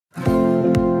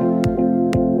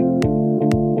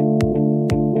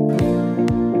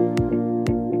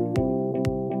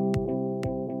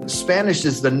Spanish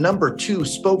is the number 2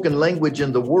 spoken language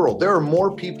in the world. There are more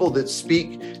people that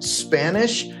speak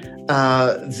Spanish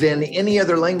than any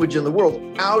other language in the world,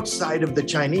 outside of the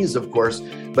Chinese, of course.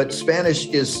 But Spanish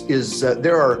is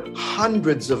there are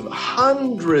hundreds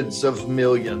of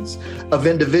millions of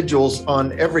individuals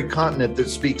on every continent that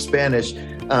speak Spanish.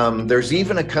 There's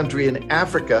even a country in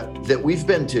Africa that we've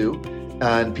been to,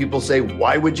 and people say,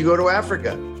 why would you go to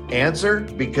Africa? Answer,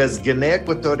 because Guinea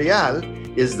Equatorial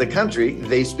is the country,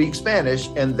 they speak Spanish,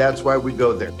 and that's why we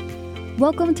go there.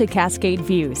 Welcome to Cascade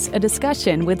Views, a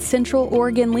discussion with Central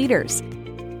Oregon leaders.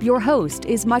 Your host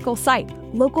is Michael Sipe,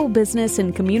 local business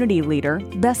and community leader,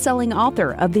 best-selling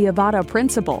author of The Avada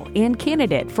Principle, and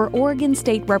candidate for Oregon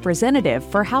State Representative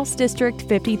for House District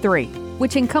 53,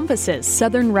 which encompasses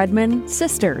Southern Redmond,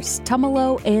 Sisters,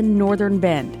 Tumalo, and Northern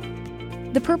Bend.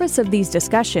 The purpose of these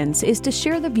discussions is to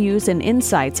share the views and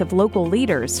insights of local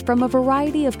leaders from a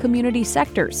variety of community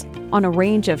sectors on a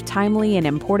range of timely and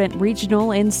important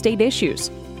regional and state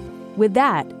issues. With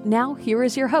that, now here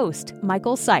is your host,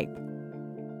 Michael Sipe.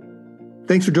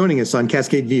 Thanks for joining us on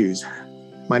Cascade Views.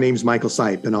 My name is Michael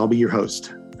Sipe, and I'll be your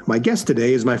host. My guest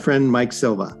today is my friend Mike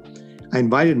Silva. I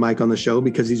invited Mike on the show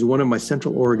because he's one of my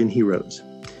Central Oregon heroes.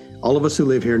 All of us who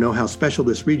live here know how special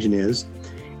this region is,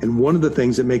 and one of the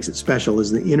things that makes it special is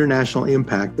the international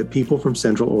impact that people from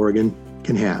Central Oregon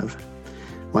can have.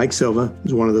 Mike Silva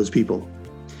is one of those people.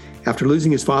 After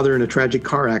losing his father in a tragic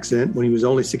car accident when he was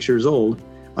only 6 years old,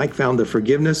 Mike found the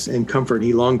forgiveness and comfort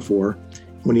he longed for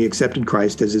when he accepted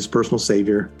Christ as his personal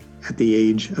Savior at the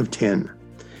age of 10.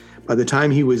 By the time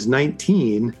he was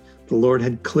 19, the Lord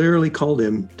had clearly called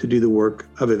him to do the work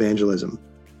of evangelism.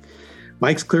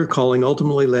 Mike's clear calling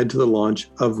ultimately led to the launch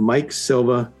of Mike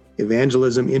Silva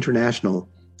Evangelism International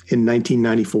in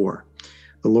 1994.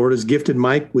 The Lord has gifted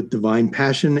Mike with divine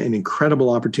passion and incredible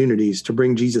opportunities to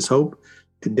bring Jesus' hope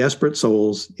to desperate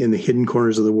souls in the hidden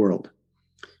corners of the world.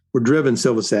 We're driven,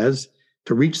 Silva says,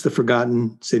 to reach the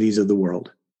forgotten cities of the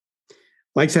world.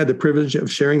 Mike's had the privilege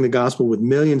of sharing the gospel with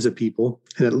millions of people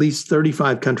in at least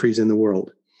 35 countries in the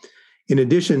world. In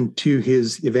addition to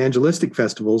his evangelistic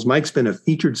festivals, Mike's been a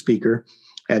featured speaker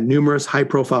at numerous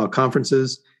high-profile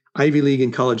conferences, Ivy League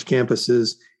and college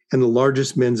campuses, and the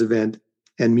largest men's event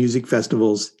and music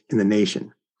festivals in the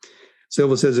nation.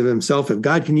 Silva says of himself, if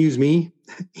God can use me,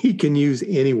 he can use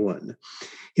anyone.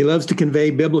 He loves to convey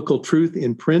biblical truth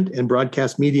in print and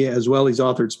broadcast media as well. He's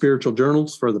authored spiritual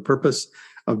journals for the purpose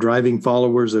of driving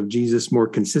followers of Jesus more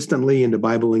consistently into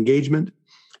Bible engagement.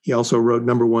 He also wrote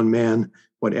Number One Man,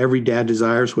 What Every Dad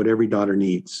Desires, What Every Daughter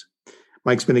Needs.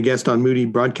 Mike's been a guest on Moody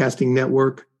Broadcasting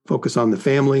Network, Focus on the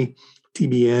Family,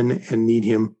 TBN, and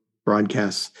NeedHim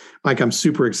broadcasts. Mike, I'm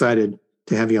super excited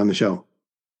to have you on the show.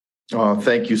 Oh,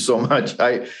 thank you so much.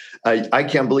 I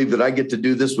can't believe that I get to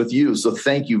do this with you. So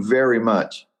thank you very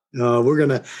much. We're going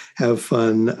to have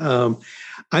fun.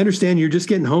 I understand you're just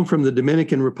getting home from the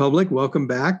Dominican Republic. Welcome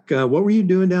back. What were you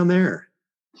doing down there?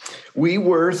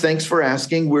 Thanks for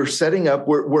asking. We're setting up,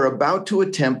 we're about to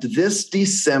attempt this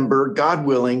December, God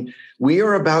willing, we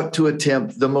are about to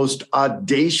attempt the most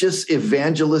audacious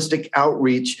evangelistic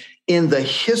outreach in the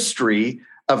history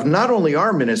of not only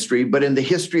our ministry, but in the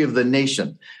history of the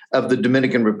nation of the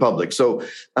Dominican Republic. So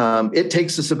it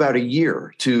takes us about a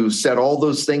year to set all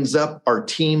those things up. Our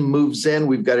team moves in.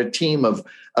 We've got a team of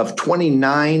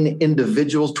 29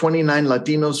 individuals, 29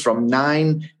 Latinos from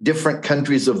 9 different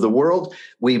countries of the world.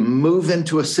 We move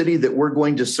into a city that we're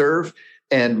going to serve,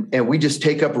 and we just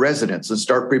take up residence and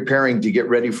start preparing to get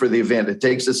ready for the event. It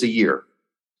takes us a year.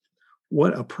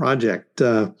 What a project.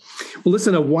 Well,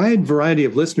 listen, a wide variety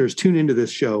of listeners tune into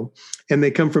this show, and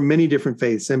they come from many different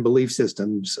faiths and belief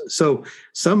systems. So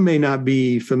some may not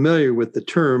be familiar with the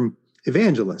term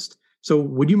evangelist. So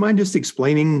would you mind just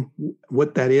explaining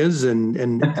what that is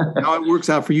and how it works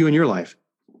out for you in your life?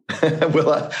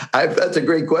 Well, that's a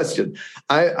great question.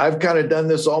 I've kind of done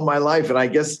this all my life. And I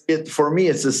guess for me,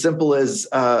 it's as simple as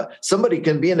somebody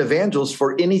can be an evangelist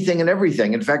for anything and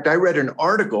everything. In fact, I read an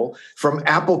article from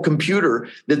Apple Computer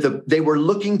that they were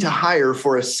looking to hire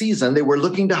for a season. They were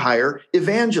looking to hire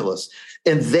evangelists.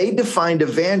 And they defined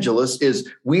evangelists as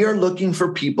we are looking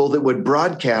for people that would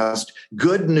broadcast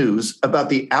good news about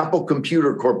the Apple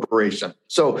Computer Corporation.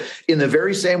 So in the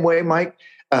very same way, Mike,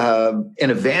 an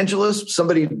evangelist,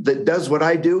 somebody that does what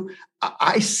I do,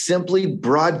 I simply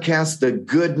broadcast the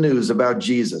good news about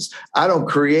Jesus. I don't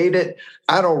create it.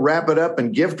 I don't wrap it up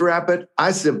and gift wrap it.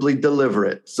 I simply deliver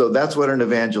it. So that's what an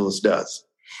evangelist does.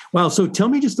 Wow. So tell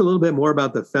me just a little bit more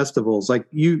about the festivals. Like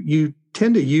you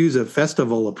tend to use a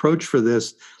festival approach for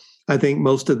this, I think,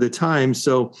 most of the time.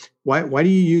 So why do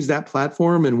you use that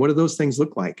platform, and what do those things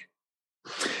look like?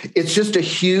 It's just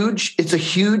it's a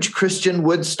huge Christian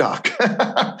Woodstock.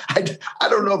 I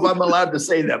don't know if I'm allowed to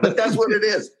say that, but that's what it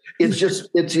is. It's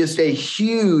just a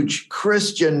huge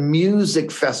Christian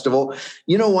music festival.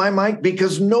 You know why, Mike?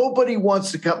 Because nobody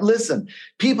wants to come. Listen,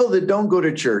 people that don't go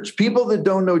to church, people that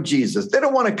don't know Jesus, they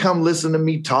don't want to come listen to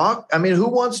me talk. I mean, who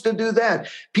wants to do that?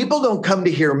 People don't come to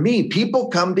hear me. People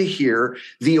come to hear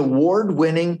the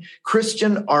award-winning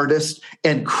Christian artists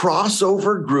and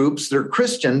crossover groups. They're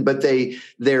Christian, but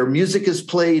their music is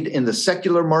played in the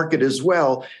secular market as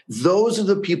well. Those are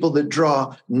the people that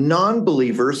draw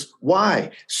non-believers.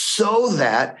 Why? So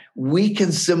that we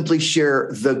can simply share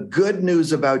the good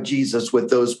news about Jesus with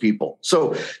those people.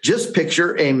 So just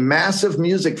picture a massive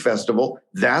music festival.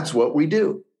 That's what we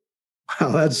do.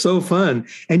 Wow, that's so fun.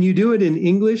 And you do it in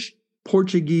English,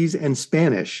 Portuguese, and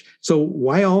Spanish. So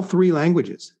why all three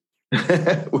languages?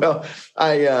 Well,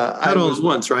 not all at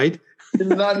once, right?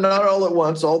 not all at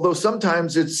once, although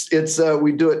sometimes it's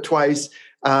we do it twice.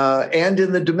 And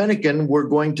in the Dominican, we're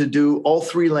going to do all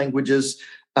three languages,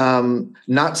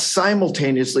 not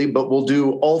simultaneously, but we'll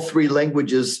do all three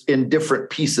languages in different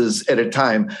pieces at a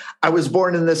time. I was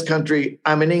born in this country.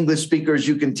 I'm an English speaker, as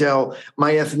you can tell.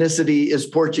 My ethnicity is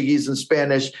Portuguese and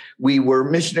Spanish. We were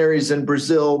missionaries in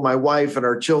Brazil, my wife and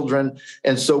our children.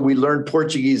 And so we learned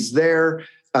Portuguese there.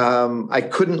 I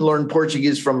couldn't learn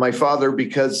Portuguese from my father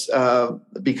because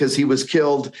he was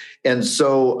killed. And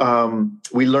so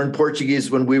we learned Portuguese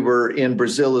when we were in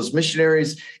Brazil as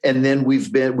missionaries. And then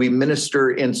we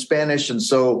minister in Spanish. And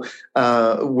so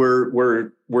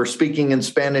we're speaking in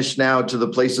Spanish now to the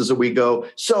places that we go.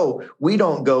 So we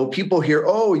don't go. People hear,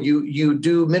 oh, you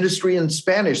do ministry in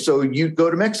Spanish, so you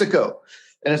go to Mexico.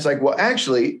 And it's like, well,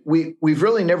 actually, we've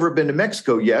really never been to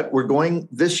Mexico yet. We're going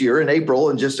this year in April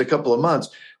in just a couple of months.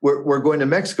 We're going to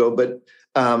Mexico, but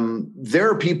there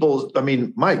are people. I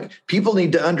mean, Mike, people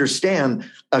need to understand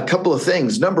a couple of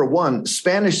things. Number one,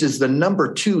 Spanish is the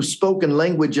number 2 spoken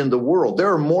language in the world.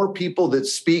 There are more people that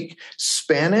speak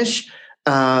Spanish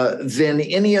than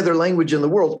any other language in the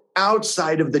world,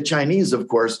 outside of the Chinese, of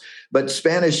course. But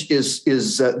Spanish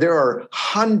is there are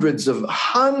hundreds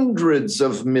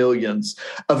of millions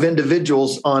of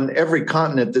individuals on every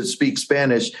continent that speak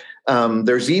Spanish.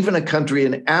 There's even a country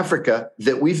in Africa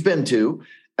that we've been to,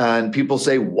 and people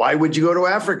say, why would you go to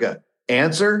Africa?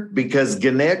 Answer, because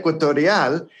Guinea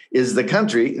Equatorial is the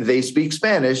country. They speak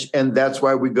Spanish, and that's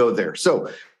why we go there. So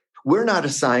we're not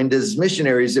assigned as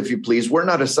missionaries, if you please. We're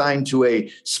not assigned to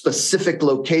a specific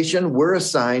location. We're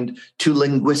assigned to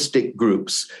linguistic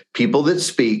groups, people that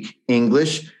speak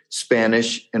English,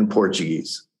 Spanish, and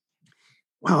Portuguese.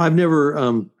 Wow, I've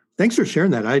never, thanks for sharing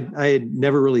that. I had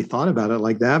never really thought about it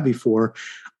like that before.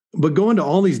 But going to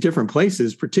all these different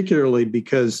places, particularly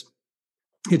because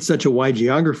it's such a wide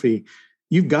geography,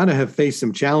 you've got to have faced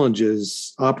some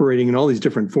challenges operating in all these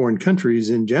different foreign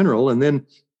countries in general. And then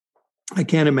I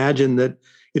can't imagine that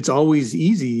it's always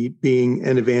easy being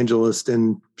an evangelist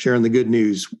and sharing the good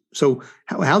news. So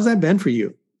how's that been for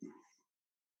you?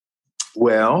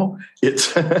 Well,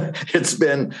 it's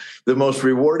been the most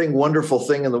rewarding, wonderful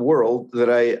thing in the world that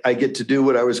I get to do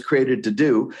what I was created to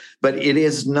do, but it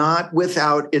is not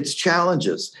without its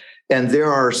challenges. And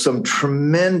there are some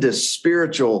tremendous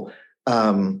spiritual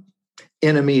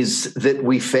enemies that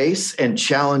we face and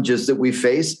challenges that we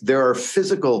face. There are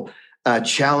physical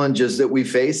challenges that we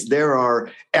face. There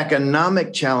are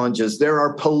economic challenges. There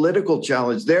are political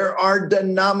challenges. There are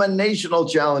denominational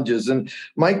challenges. And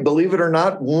Mike, believe it or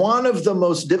not, one of the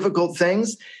most difficult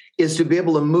things is to be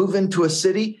able to move into a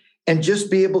city and just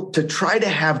be able to try to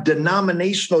have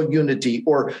denominational unity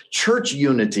or church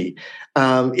unity.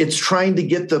 It's trying to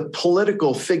get the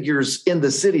political figures in the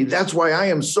city. That's why I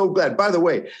am so glad. By the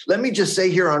way, let me just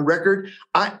say here on record,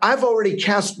 I've already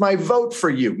cast my vote for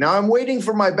you. Now I'm waiting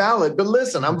for my ballot, but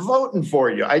listen, I'm voting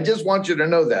for you. I just want you to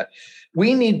know that.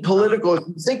 We need political.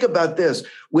 Think about this.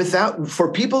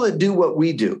 For people that do what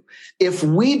we do, if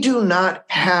we do not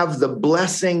have the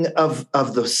blessing of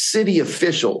the city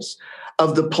officials,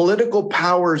 of the political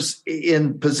powers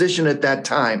in position at that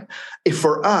time,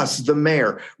 for us, the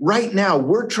mayor, right now,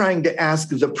 we're trying to ask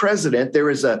the president. There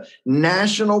is a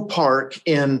national park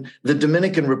in the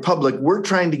Dominican Republic. We're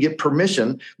trying to get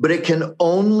permission, but it can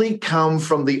only come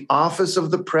from the office of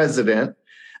the president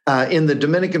in the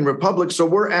Dominican Republic. So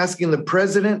we're asking the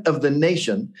president of the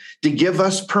nation to give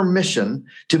us permission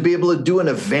to be able to do an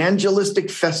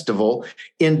evangelistic festival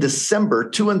in December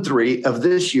 2 and 3 of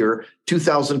this year,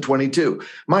 2022.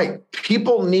 Mike,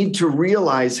 people need to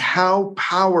realize how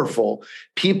powerful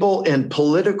people in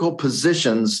political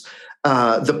positions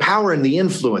the power and the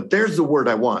influence. There's the word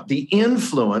I want. The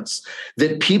influence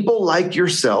that people like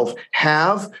yourself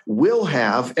will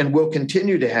have, and will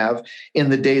continue to have in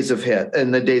the days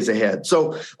ahead.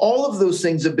 So all of those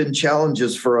things have been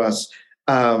challenges for us.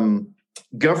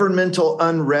 Governmental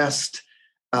unrest,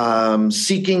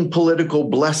 seeking political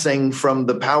blessing from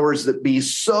the powers that be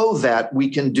so that we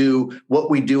can do what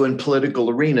we do in political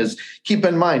arenas. Keep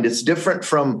in mind, it's different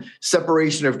from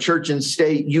separation of church and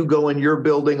state. You go in your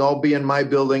building, I'll be in my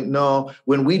building. No,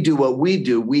 when we do what we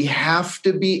do, we have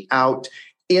to be out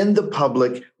in the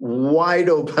public, wide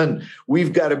open.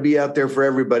 We've got to be out there for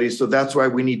everybody. So that's why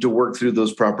we need to work through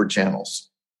those proper channels.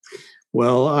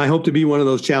 Well, I hope to be one of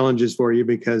those challenges for you,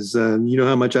 because you know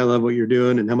how much I love what you're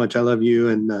doing, and how much I love you,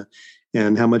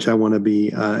 and how much I want to be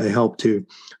a help to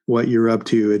what you're up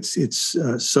to. It's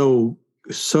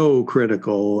so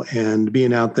critical, and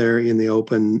being out there in the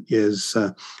open is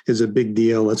a big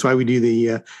deal. That's why we do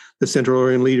the Central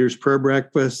Oregon Leaders Prayer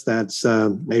Breakfast. That's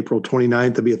April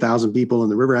 29th. There'll be 1,000 people in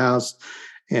the River House.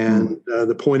 And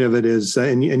the point of it is,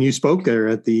 and you spoke there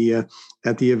at the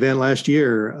event last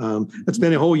year. It's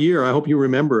been a whole year. I hope you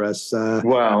remember us.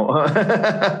 Wow.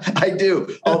 I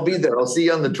do. I'll be there. I'll see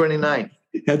you on the 29th.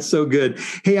 That's so good.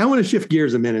 Hey, I want to shift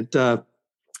gears a minute.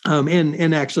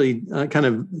 And actually kind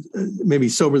of maybe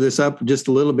sober this up just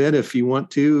a little bit, if you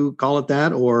want to call it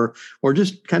that, or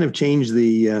just kind of change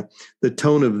the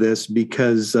tone of this,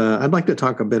 because I'd like to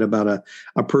talk a bit about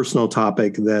a personal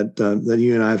topic that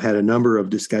you and I have had a number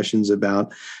of discussions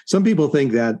about. Some people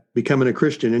think that becoming a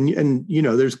Christian, and you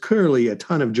know, there's clearly a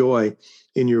ton of joy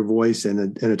in your voice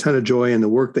and a ton of joy in the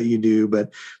work that you do,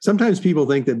 but sometimes people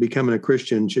think that becoming a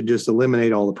Christian should just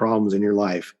eliminate all the problems in your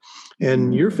life.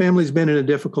 And your family's been in a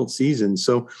difficult season.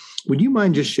 So would you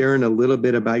mind just sharing a little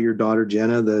bit about your daughter,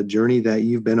 Jenna, the journey that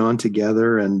you've been on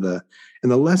together, and the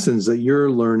lessons that you're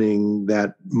learning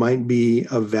that might be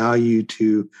of value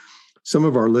to some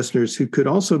of our listeners who could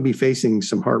also be facing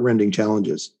some heart-rending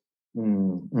challenges?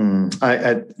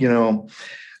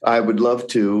 I would love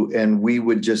to, and we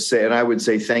would just say, and I would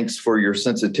say thanks for your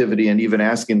sensitivity and even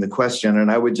asking the question. And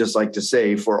I would just like to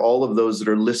say, for all of those that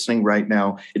are listening right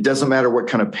now, it doesn't matter what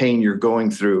kind of pain you're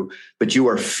going through, but you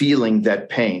are feeling that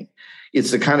pain. It's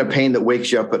the kind of pain that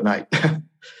wakes you up at night.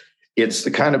 It's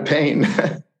the kind of pain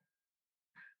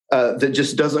that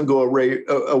just doesn't go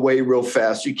away real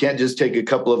fast. You can't just take a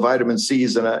couple of vitamin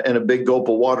C's and a big gulp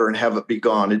of water and have it be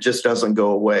gone. It just doesn't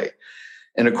go away.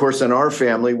 And of course, in our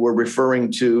family, we're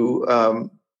referring to,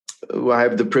 I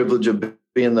have the privilege of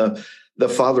being the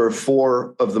father of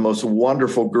 4 of the most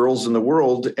wonderful girls in the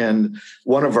world. And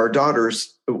one of our daughters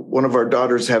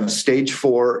have stage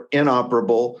 4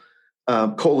 inoperable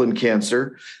colon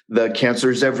cancer. The cancer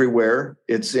is everywhere.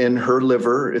 It's in her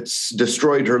liver. It's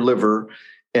destroyed her liver,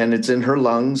 and it's in her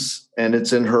lungs, and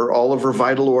it's in all of her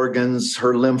vital organs,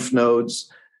 her lymph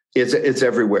nodes. It's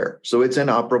everywhere. So it's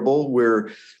inoperable. We're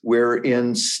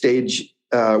in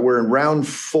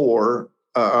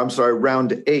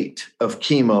round 8 of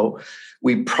chemo.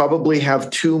 We probably have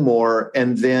 2 more,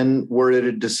 and then we're at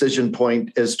a decision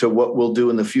point as to what we'll do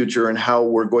in the future and how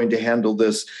we're going to handle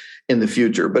this in the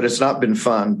future. But it's not been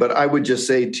fun. But I would just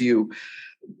say to you,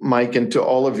 Mike, and to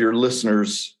all of your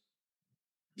listeners,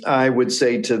 I would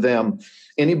say to them,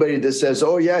 anybody that says,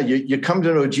 oh, yeah, you come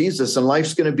to know Jesus and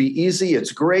life's going to be easy,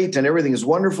 it's great, and everything is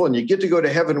wonderful, and you get to go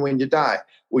to heaven when you die.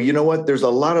 Well, you know what? There's a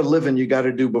lot of living you got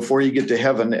to do before you get to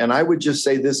heaven. And I would just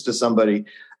say this to somebody,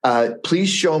 please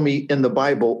show me in the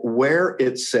Bible where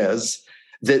it says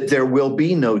that there will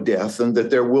be no death, and that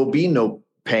there will be no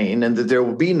pain, and that there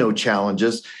will be no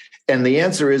challenges. And the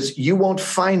answer is, you won't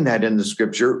find that in the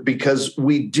scripture, because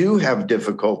we do have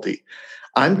difficulty.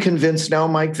 I'm convinced now,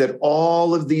 Mike, that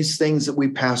all of these things that we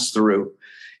pass through,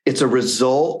 it's a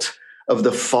result of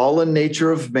the fallen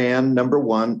nature of man, number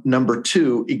one. Number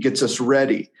two, it gets us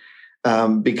ready,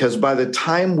 because by the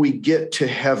time we get to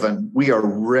heaven, we are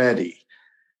ready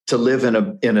to live in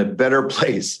a better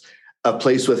place, a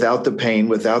place without the pain,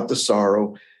 without the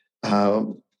sorrow.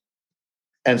 And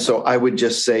so I would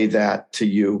just say that to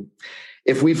you.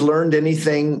 If we've learned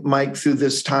anything, Mike, through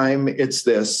this time, it's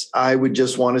this. I would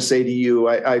just want to say to you,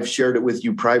 I've shared it with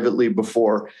you privately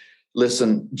before.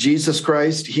 Listen, Jesus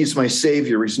Christ, he's my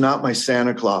savior. He's not my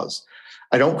Santa Claus.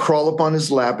 I don't crawl up on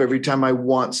his lap every time I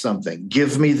want something.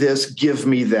 Give me this, give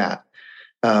me that.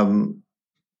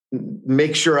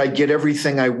 Make sure I get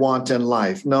everything I want in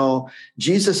life. No,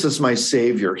 Jesus is my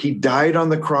savior. He died on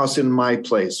the cross in my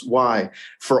place. Why?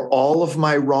 For all of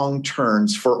my wrong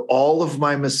turns, for all of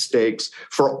my mistakes,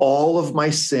 for all of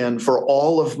my sin, for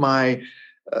all of my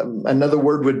Another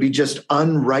word would be just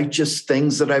unrighteous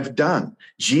things that I've done.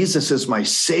 Jesus is my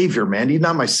Savior, man. He's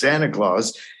not my Santa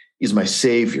Claus. He's my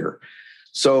Savior.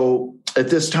 So at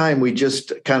this time, we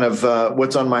just kind of,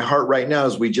 what's on my heart right now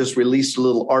is we just released a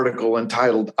little article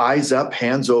entitled Eyes Up,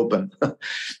 Hands Open.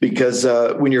 Because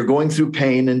when you're going through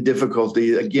pain and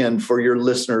difficulty, again, for your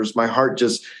listeners, my heart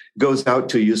just goes out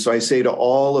to you. So I say to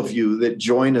all of you that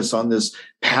join us on this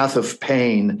path of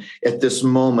pain at this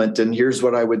moment, and here's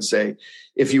what I would say.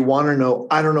 If you want to know,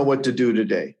 I don't know what to do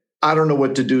today. I don't know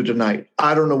what to do tonight.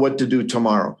 I don't know what to do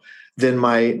tomorrow. Then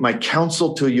my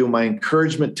counsel to you, my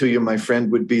encouragement to you, my friend,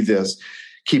 would be this.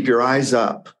 Keep your eyes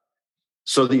up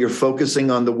so that you're focusing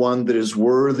on the one that is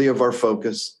worthy of our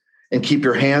focus, and keep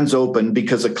your hands open,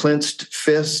 because a clenched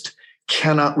fist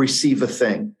cannot receive a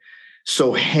thing.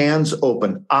 So hands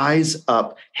open, eyes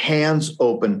up, hands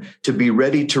open to be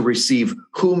ready to receive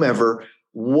whomever,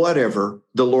 whatever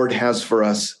the Lord has for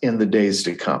us in the days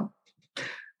to come.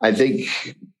 I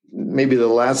think maybe the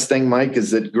last thing, Mike, is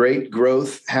that great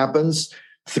growth happens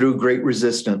through great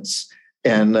resistance.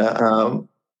 And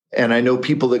I know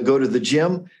people that go to the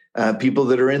gym, people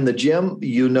that are in the gym,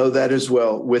 you know that as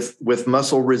well. With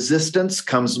muscle resistance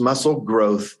comes muscle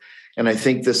growth. And I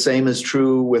think the same is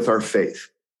true with our faith.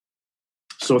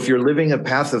 So if you're living a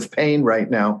path of pain right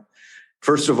now,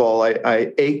 first of all,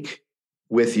 I ache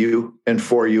with you and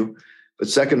for you. But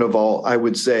second of all, I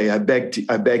would say, I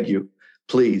beg you,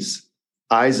 please,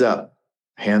 eyes up,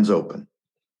 hands open.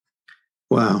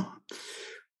 Wow.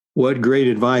 What great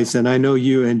advice. And I know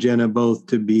you and Jenna both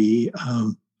to be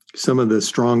some of the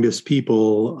strongest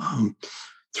people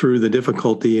through the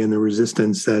difficulty and the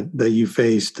resistance that you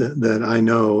faced that I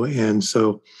know. And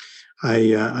so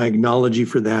I acknowledge you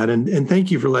for that. And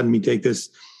thank you for letting me take this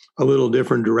a little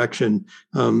different direction.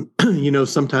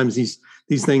 Sometimes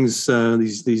these things,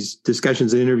 these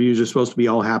discussions and interviews are supposed to be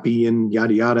all happy and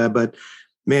yada, yada. But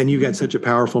man, you got such a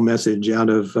powerful message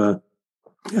out of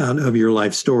your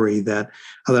life story that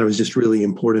I thought it was just really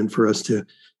important for us to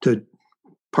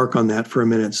park on that for a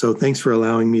minute. So thanks for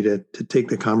allowing me to take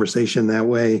the conversation that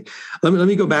way. Let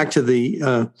me go back to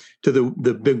the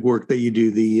big work that you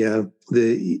do,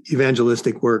 the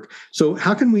evangelistic work. So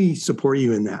how can we support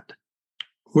you in that?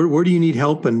 Where do you need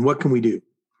help, and what can we do?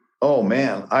 Oh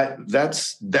man,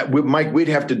 Mike. We'd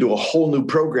have to do a whole new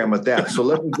program with that. So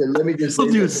let me just.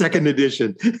 We'll do a second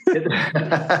edition.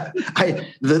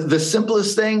 The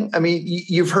simplest thing. I mean,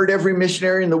 you've heard every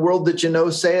missionary in the world that you know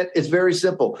say it. It's very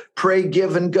simple. Pray,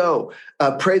 give, and go.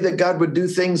 Pray that God would do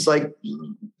things like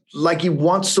He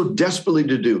wants so desperately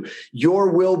to do. Your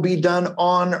will be done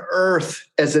on earth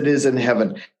as it is in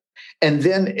heaven. And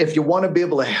then if you want to be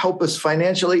able to help us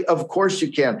financially, of course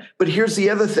you can. But here's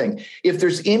the other thing. If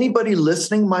there's anybody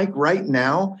listening, Mike, right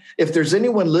now, if there's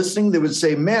anyone listening that would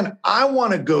say, man, I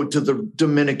want to go to the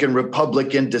Dominican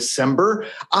Republic in December.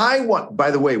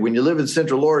 By the way, when you live in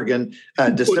Central Oregon,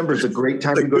 December is a great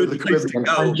time to go to the Caribbean.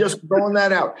 I'm just throwing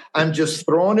that out. I'm just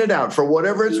throwing it out for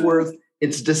whatever it's worth.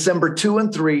 It's December 2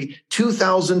 and 3,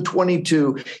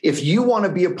 2022. If you want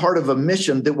to be a part of a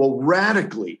mission that will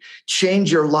radically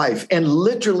change your life and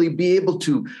literally be able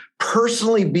to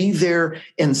personally be there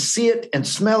and see it and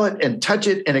smell it and touch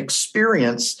it and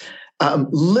experience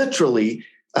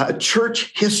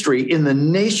church history in the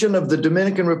nation of the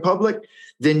Dominican Republic,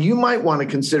 then you might want to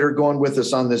consider going with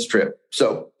us on this trip.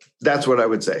 So that's what I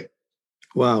would say.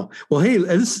 Wow. Well, hey,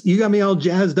 you got me all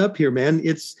jazzed up here, man.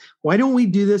 Why don't we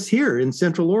do this here in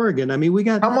Central Oregon? I mean,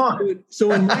 come on.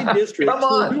 So in my district, come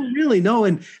on. I don't really know.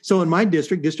 And so in my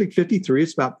district, District 53,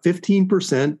 it's about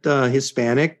 15%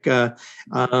 Hispanic.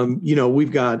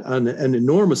 We've got an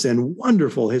enormous and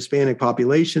wonderful Hispanic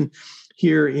population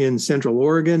here in Central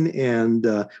Oregon. And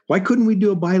why couldn't we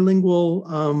do a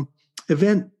bilingual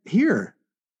event here?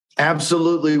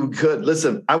 Absolutely, we could.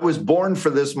 Listen, I was born for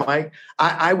this, Mike.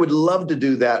 I would love to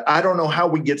do that. I don't know how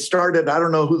we get started. I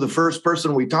don't know who the first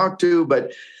person we talk to,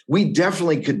 but we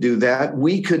definitely could do that.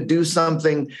 We could do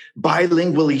something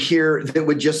bilingually here that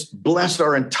would just bless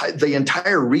the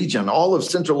entire region, all of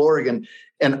Central Oregon.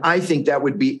 And I think that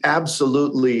would be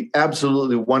absolutely,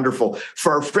 absolutely wonderful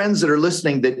for our friends that are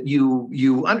listening. That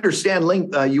you understand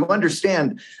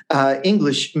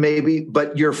English maybe,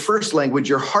 but your first language,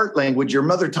 your heart language, your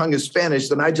mother tongue is Spanish.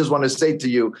 Then I just want to say to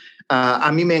you, a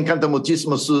mí me encanta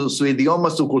muchísimo su idioma,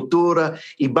 su cultura,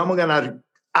 y vamos a ganar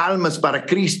almas para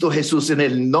Cristo Jesús en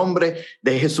el nombre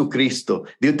de Jesucristo.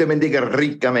 Dios te bendiga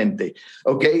ricamente.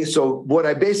 Okay, so what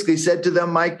I basically said to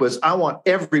them, Mike, was I want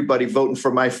everybody voting for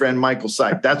my friend Michael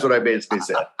Sipe. That's what I basically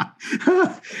said.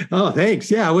 Oh, thanks.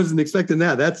 Yeah, I wasn't expecting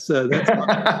that. That's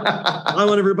I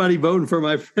want everybody voting for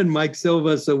my friend Mike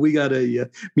Silva. So we got a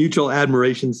mutual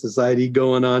admiration society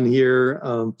going on here.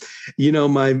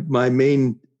 My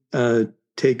main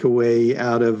takeaway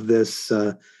out of this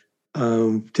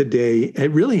today,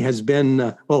 it really has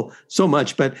been so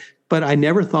much, but I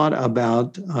never thought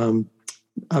about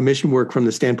mission work from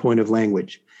the standpoint of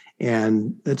language,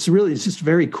 and it's just a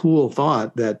very cool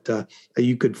thought that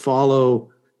you could follow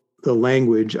the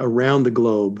language around the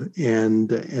globe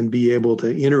and be able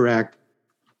to interact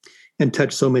and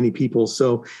touch so many people.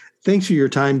 So, thanks for your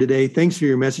time today. Thanks for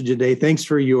your message today. Thanks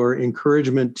for your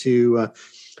encouragement to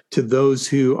those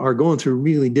who are going through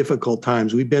really difficult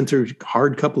times. We've been through a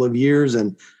hard couple of years,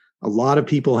 and a lot of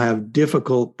people have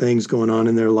difficult things going on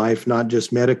in their life, not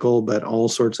just medical, but all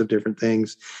sorts of different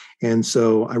things. And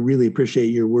so I really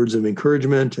appreciate your words of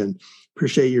encouragement and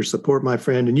appreciate your support, my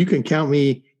friend. And you can count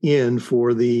me in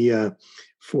for the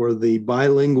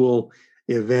bilingual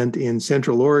event in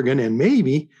Central Oregon, and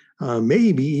maybe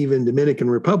even Dominican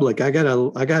Republic. I got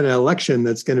an election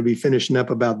that's going to be finishing up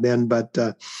about then, but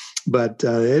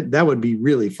that would be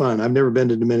really fun. I've never been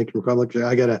to Dominican Republic.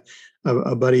 I got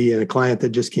a buddy and a client that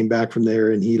just came back from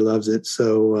there, and he loves it.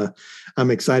 So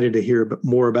I'm excited to hear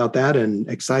more about that, and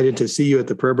excited to see you at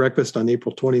the prayer breakfast on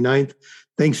April 29th.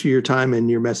 Thanks for your time and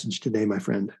your message today, my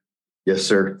friend. Yes,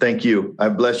 sir. Thank you. I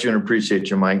bless you and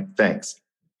appreciate you, Mike. Thanks.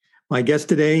 My guest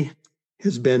today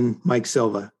has been Mike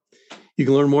Silva. You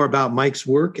can learn more about Mike's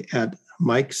work at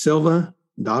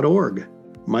MikeSilva.org.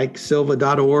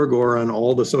 MikeSilva.org, or on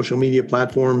all the social media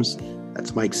platforms.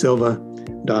 That's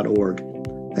MikeSilva.org.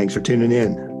 Thanks for tuning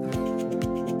in.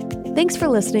 Thanks for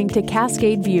listening to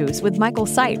Cascade Views with Michael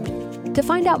Sipe. To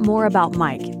find out more about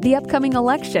Mike, the upcoming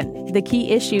election, the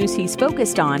key issues he's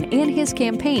focused on, and his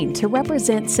campaign to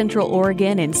represent Central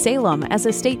Oregon and Salem as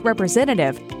a state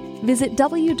representative, visit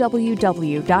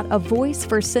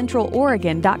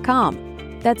www.avoiceforcentraloregon.com.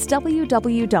 That's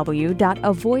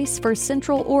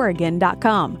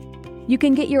www.avoiceforcentraloregon.com. You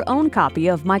can get your own copy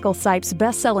of Michael Sipe's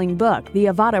best-selling book, The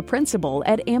Avada Principle,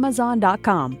 at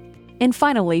Amazon.com. And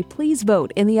finally, please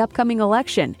vote in the upcoming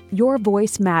election. Your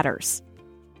voice matters.